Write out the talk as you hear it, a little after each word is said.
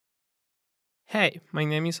Hey, my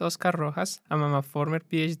name is Oscar Rojas. I'm a former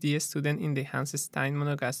PhD student in the Hans Stein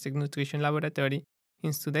Monogastric Nutrition Laboratory.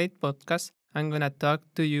 In today's podcast, I'm going to talk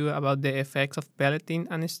to you about the effects of pelleting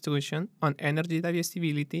and extrusion on energy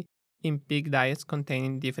digestibility in pig diets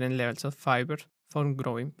containing different levels of fiber for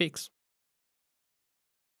growing pigs.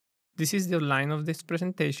 This is the outline of this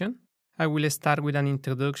presentation. I will start with an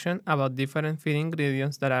introduction about different feed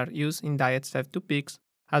ingredients that are used in diets fed to pigs,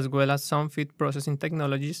 as well as some feed processing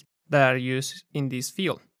technologies that are used in this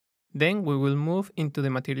field. Then we will move into the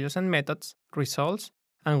materials and methods, results,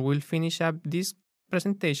 and we'll finish up this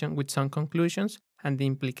presentation with some conclusions and the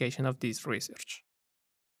implication of this research.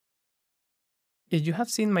 If you have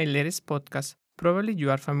seen my latest podcast, probably you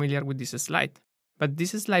are familiar with this slide, but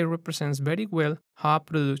this slide represents very well how a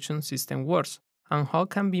production system works and how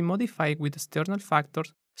it can be modified with external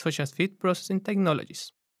factors such as feed processing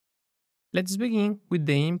technologies. Let's begin with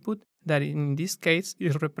the input that in this case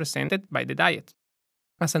is represented by the diet.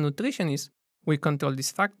 As a nutritionist, we control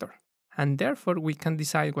this factor, and therefore we can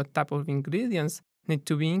decide what type of ingredients need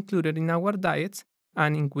to be included in our diets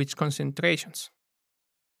and in which concentrations.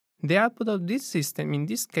 The output of this system in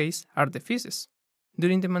this case are the feces.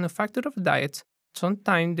 During the manufacture of diets,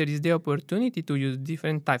 sometimes there is the opportunity to use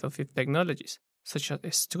different types of feed technologies, such as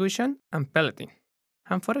extrusion and pelleting.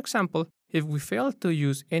 And for example, if we fail to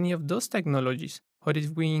use any of those technologies, or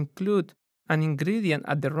if we include an ingredient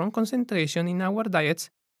at the wrong concentration in our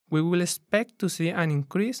diets, we will expect to see an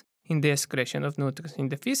increase in the excretion of nutrients in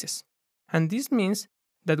the feces. And this means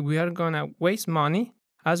that we are going to waste money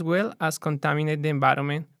as well as contaminate the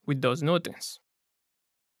environment with those nutrients.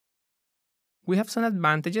 We have some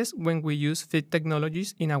advantages when we use feed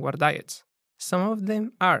technologies in our diets. Some of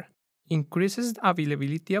them are increases the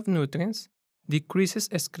availability of nutrients, decreases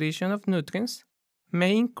excretion of nutrients,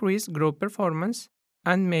 may increase growth performance,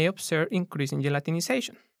 and may observe increase in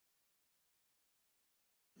gelatinization.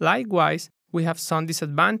 Likewise, we have some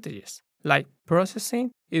disadvantages, like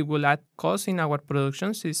processing, it will add cost in our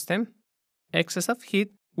production system, excess of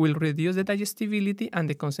heat will reduce the digestibility and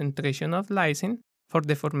the concentration of lysine for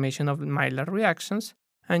the formation of Maillard reactions,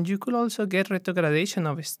 and you could also get retrogradation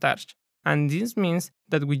of starch, and this means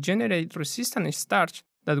that we generate resistant starch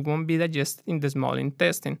that won't be digested in the small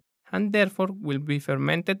intestine, and therefore will be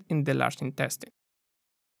fermented in the large intestine.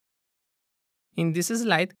 In this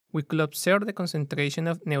slide, we could observe the concentration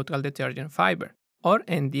of neutral detergent fiber, or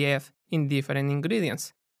NDF, in different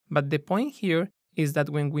ingredients. But the point here is that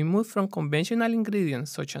when we move from conventional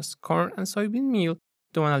ingredients such as corn and soybean meal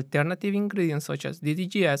to an alternative ingredient such as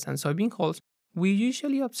DDGS and soybean hulls, we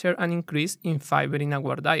usually observe an increase in fiber in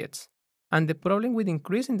our diets. And the problem with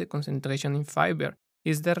increasing the concentration in fiber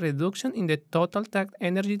is the reduction in the total tract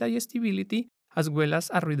energy digestibility as well as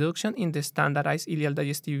a reduction in the standardized ileal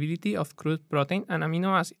digestibility of crude protein and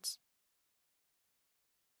amino acids.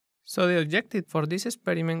 So the objective for this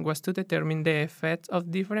experiment was to determine the effects of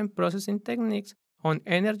different processing techniques on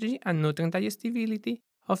energy and nutrient digestibility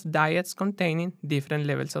of diets containing different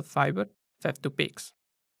levels of fiber fed to pigs.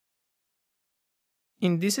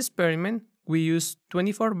 In this experiment, we used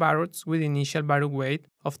 24 Baruts with initial Barut weight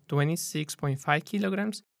of 26.5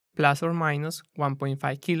 kilograms plus or minus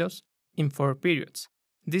 1.5 kilos in 4 periods.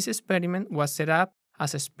 This experiment was set up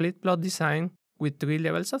as a split plot design with 3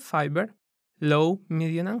 levels of fiber, low,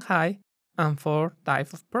 medium, and high, and 4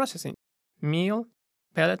 types of processing: meal,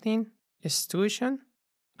 pelleting, extrusion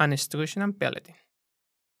and pelleting.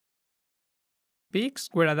 Pigs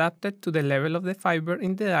were adapted to the level of the fiber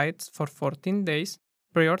in the diets for 14 days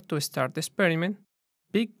prior to start the experiment.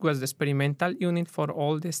 Pig was the experimental unit for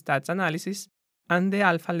all the stats analysis, and the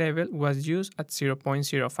alpha level was used at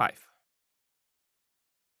 0.05.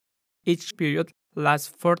 Each period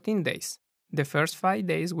lasts 14 days. The first 5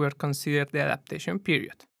 days were considered the adaptation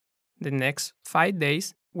period. The next 5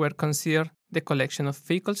 days were considered the collection of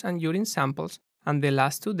fecals and urine samples, and the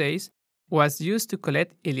last 2 days was used to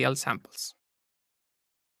collect ileal samples.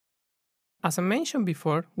 As I mentioned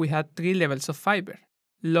before, we had 3 levels of fiber: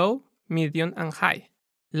 low, medium, and high.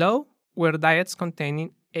 Low were diets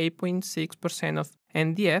containing 8.6% of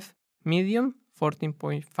NDF, medium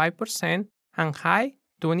 14.5%, and high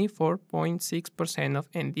 24.6% of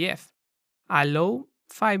NDF. A low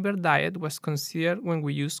fiber diet was considered when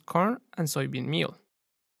we used corn and soybean meal.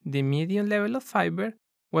 The medium level of fiber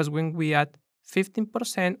was when we add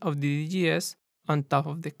 15% of DDGS on top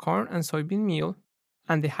of the corn and soybean meal,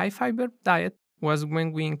 and the high fiber diet was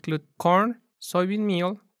when we include corn, soybean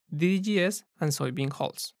meal, DDGS, and soybean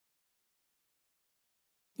hulls.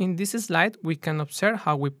 In this slide, we can observe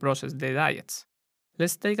how we process the diets.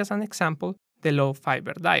 Let's take as an example the low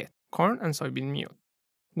fiber diet, corn and soybean meal.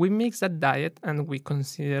 we mix that diet and we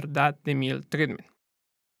consider that the meal treatment.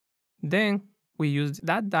 Then we used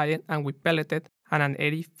that diet and we pelleted at an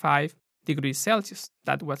 85 degrees Celsius.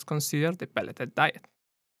 That was considered the pelleted diet.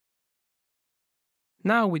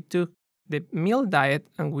 Now we took the meal diet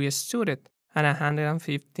and we stewed it at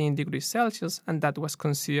 115 degrees Celsius, and that was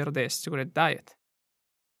considered the stewed diet.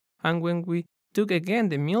 And when we took again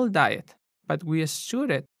the meal diet, but we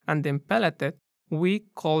stewed it and then pelleted, we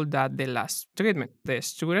call that the last treatment, the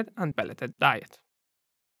stewed and pelleted diet.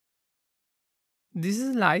 This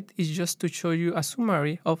slide is just to show you a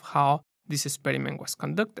summary of how this experiment was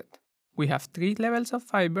conducted. We have 3 levels of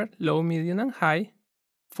fiber, low, medium, and high,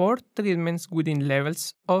 4 treatments within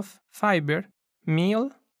levels of fiber,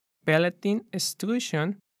 meal, pelleting,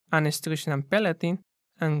 extrusion, and extrusion and pelleting,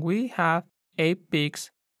 and we have 8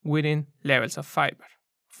 peaks within levels of fiber,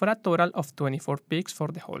 for a total of 24 peaks for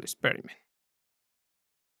the whole experiment.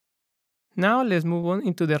 Now let's move on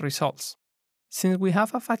into the results. Since we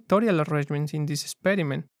have a factorial arrangement in this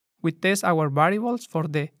experiment, we test our variables for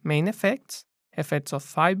the main effects, effects of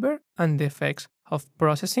fiber, and the effects of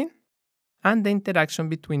processing, and the interaction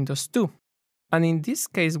between those two. And in this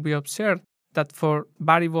case, we observed that for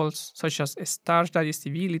variables such as starch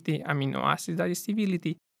digestibility, amino acid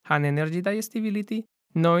digestibility, and energy digestibility,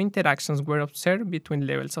 no interactions were observed between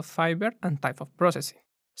levels of fiber and type of processing.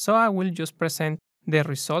 So I will just present the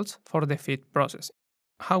results for the feed processing.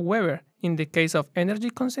 However, in the case of energy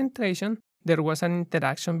concentration, there was an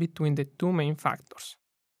interaction between the two main factors.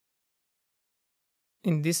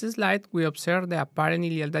 In this slide, we observe the apparent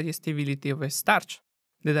ileal digestibility of starch.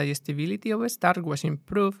 The digestibility of starch was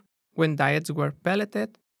improved when diets were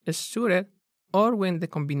pelleted, stewed, or when the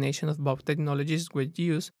combination of both technologies was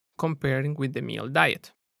used comparing with the meal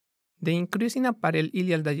diet. The increase in apparent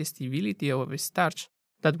ileal digestibility of starch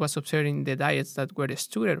that was observed in the diets that were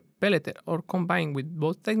stewed, pelleted, or combined with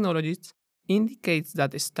both technologies indicates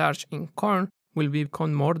that the starch in corn will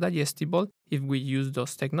become more digestible if we use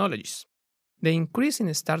those technologies. The increase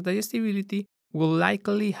in starch digestibility will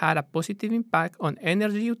likely have a positive impact on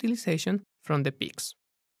energy utilization from the pigs.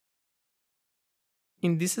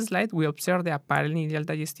 In this slide, we observe the apparent ileal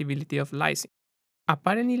digestibility of lysine.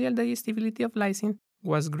 Apparent ileal digestibility of lysine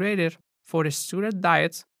was greater for stewed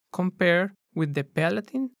diets compared with the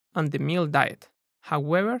pelleting and the meal diet.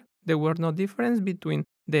 However, there were no difference between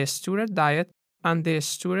the stewed diet and the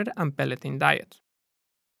stewed and pelleting diet.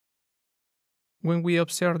 When we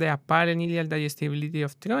observe the apparent ileal digestibility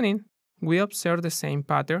of threonine, we observe the same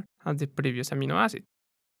pattern as the previous amino acid.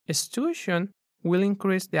 Extrusion will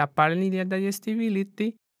increase the apparent ileal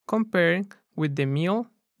digestibility comparing with the meal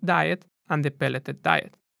diet and the pelleted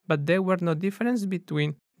diet, but there were no difference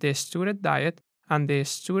between the stewed diet and the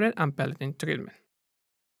stewed and pelleting treatment.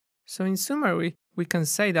 So in summary, we can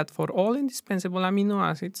say that for all indispensable amino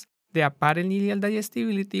acids, the apparent ileal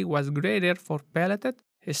digestibility was greater for pelleted,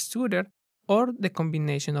 stewed, or the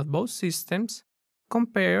combination of both systems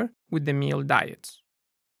compared with the meal diets.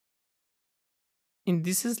 In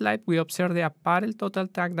this slide, we observe the apparent total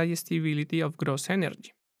tract digestibility of gross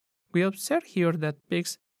energy. We observe here that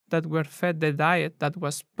pigs that were fed the diet that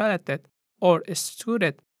was pelleted or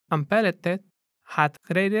stewed and pelleted had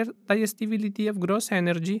greater digestibility of gross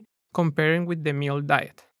energy comparing with the meal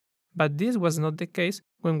diet. But this was not the case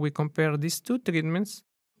when we compare these two treatments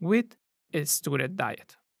with a stewed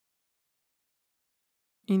diet.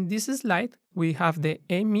 In this slide, we have the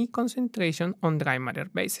ME concentration on dry matter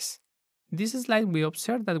bases. This slide, we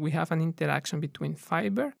observe that we have an interaction between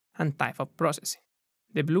fiber and type of processing.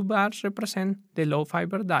 The blue bars represent the low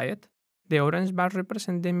fiber diet, the orange bars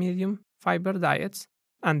represent the medium fiber diets,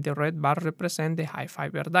 and the red bars represent the high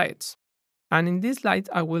fiber diets. And in this slide,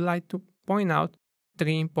 I would like to point out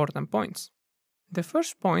 3 important points. The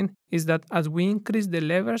first point is that as we increase the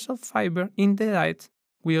levels of fiber in the diet,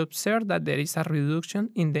 we observe that there is a reduction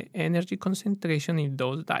in the energy concentration in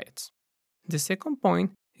those diets. The second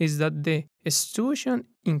point is that the extrusion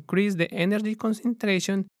increased the energy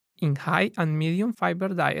concentration in high and medium fiber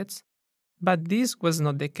diets, but this was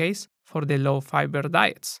not the case for the low fiber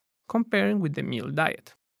diets, comparing with the meal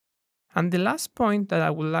diet. And the last point that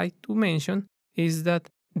I would like to mention is that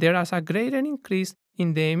there is a greater increase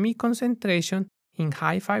in the ME concentration in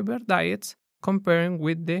high fiber diets comparing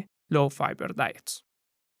with the low fiber diets.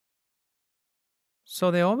 So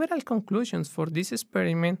the overall conclusions for this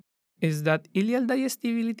experiment is that ileal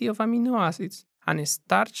digestibility of amino acids and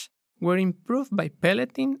starch were improved by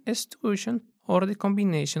pelleting, extrusion, or the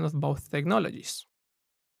combination of both technologies.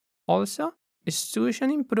 Also,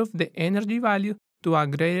 extrusion improved the energy value to a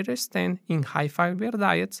greater extent in high fiber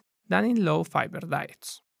diets than in low fiber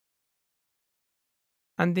diets.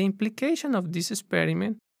 And the implication of this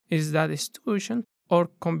experiment is that extrusion or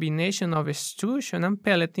combination of extrusion and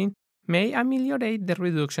pelleting may ameliorate the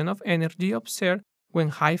reduction of energy observed when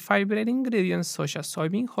high fiber ingredients such as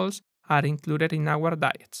soybean hulls are included in our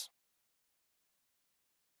diets.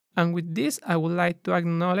 And with this, I would like to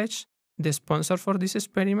acknowledge the sponsor for this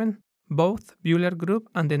experiment, both Buehler Group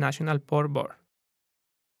and the National Pork Board.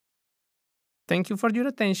 Thank you for your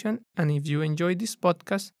attention, and if you enjoyed this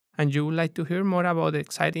podcast and you would like to hear more about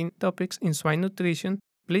exciting topics in swine nutrition,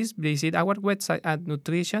 please visit our website at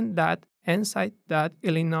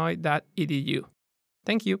nutrition.nsite.illinois.edu.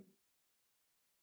 Thank you.